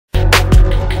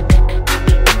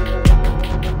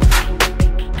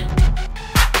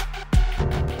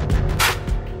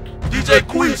that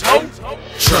quiz, ho.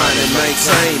 Trying to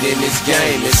maintain in this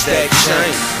game and stack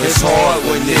change. It's hard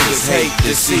when niggas hate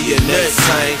to see your nuts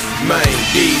hang. Man,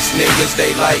 these niggas,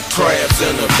 they like crabs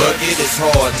in a bucket. It's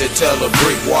hard to tell a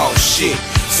brick wall shit,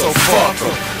 so fuck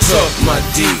em. Tuck my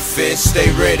defense, stay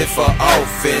ready for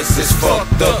offense. It's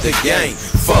fucked up the game,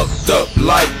 fucked up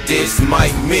like this.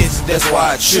 Might miss, that's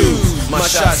why I choose my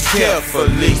shots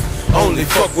carefully. Only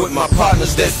fuck with my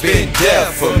partners that's been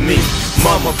there for me.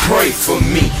 Mama pray for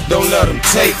me, don't let them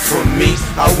take from me.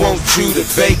 I want you to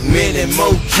bake many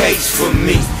more cakes for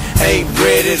me. Ain't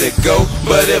ready to go,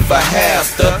 but if I have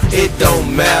to, it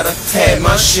don't matter. Had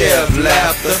my share of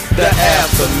laughter, the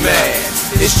aftermath.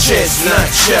 It's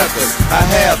chestnut checkers, I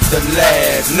have to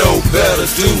laugh. Know better,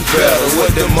 do better,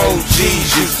 what them OGs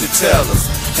used to tell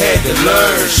us. Had to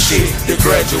learn shit to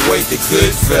graduate the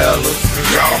good fellas.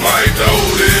 Y'all might know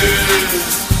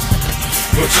this,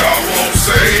 but y'all won't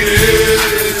say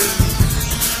this.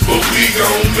 But we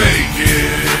gon' make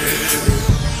it,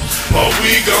 or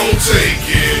we gon' take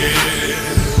it.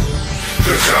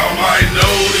 Cause y'all might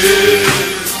know this,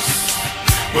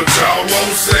 but y'all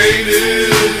won't say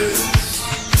this.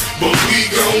 But we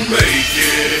gon' make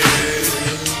it,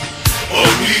 or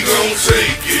we gon'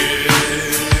 take it.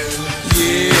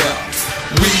 Yeah,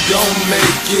 we gon'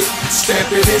 make it,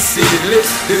 stamp it and seal it.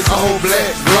 This old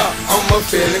black block, I'ma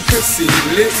feel and conceal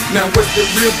it. Now what the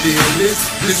real deal is,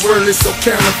 this world is so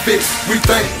counterfeit. We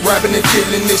think robbing and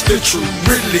killing is the true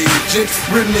religion.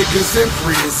 Real niggas in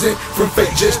prison, from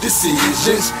fake just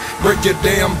decisions. Break your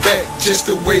damn back just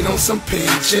to wait on some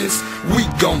pensions. We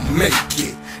gon' make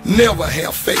it, never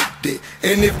have faked it.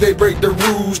 And if they break the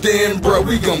rules, then bruh,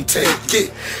 we gon' take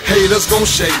it. Haters gon'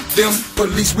 shake them,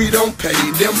 police we don't pay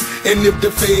them. And if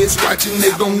the feds watching, they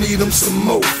gon' need them some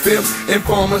more film.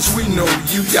 Informants, we know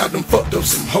you, y'all done fucked up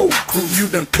some whole crew. You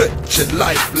done cut your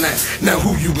lifeline, now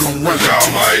who you gon' run to? Y'all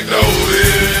might know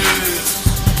this,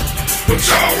 but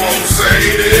y'all won't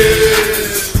say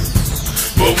this.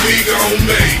 But we gon'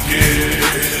 make it,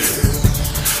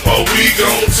 or we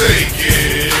gon' take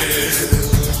it.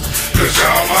 Cause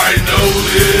y'all might know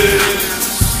this,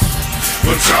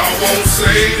 but y'all won't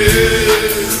say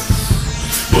this.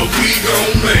 But we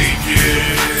gon' make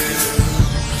it,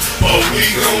 or we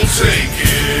gon' take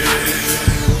it.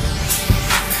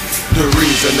 The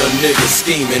reason a nigga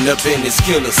scheming up in this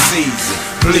killer season,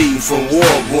 bleeding from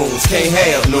war wounds, can't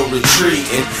have no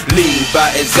retreating. Lead by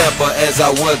example as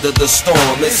I weather the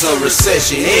storm. It's a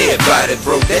recession, everybody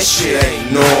broke, that shit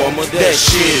ain't normal. That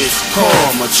shit is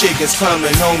karma. Chickens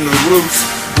coming home to roost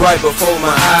right before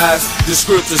my eyes. The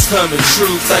script is coming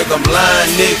true, think I'm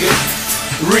lying, nigga?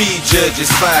 Read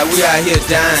Judges 5, we out here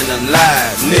dying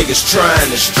alive. Niggas trying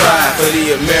to strive for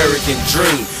the American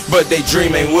dream, but they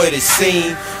dream ain't what it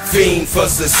seems. Fiend for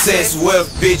success,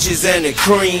 wealth, bitches, and the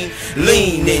cream.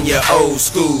 Lean in your old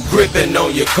school, gripping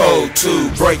on your cold too,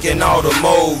 breaking all the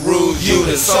mold rules. You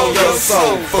done sold your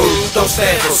soul food. Don't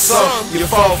stand for something, you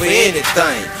fall for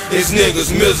anything. It's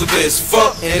niggas miserable as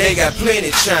fuck, and they got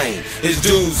plenty change. It's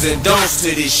do's and don'ts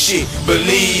to this shit.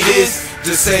 Believe this,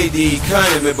 to save the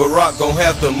economy, Barack gon'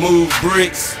 have to move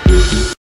bricks.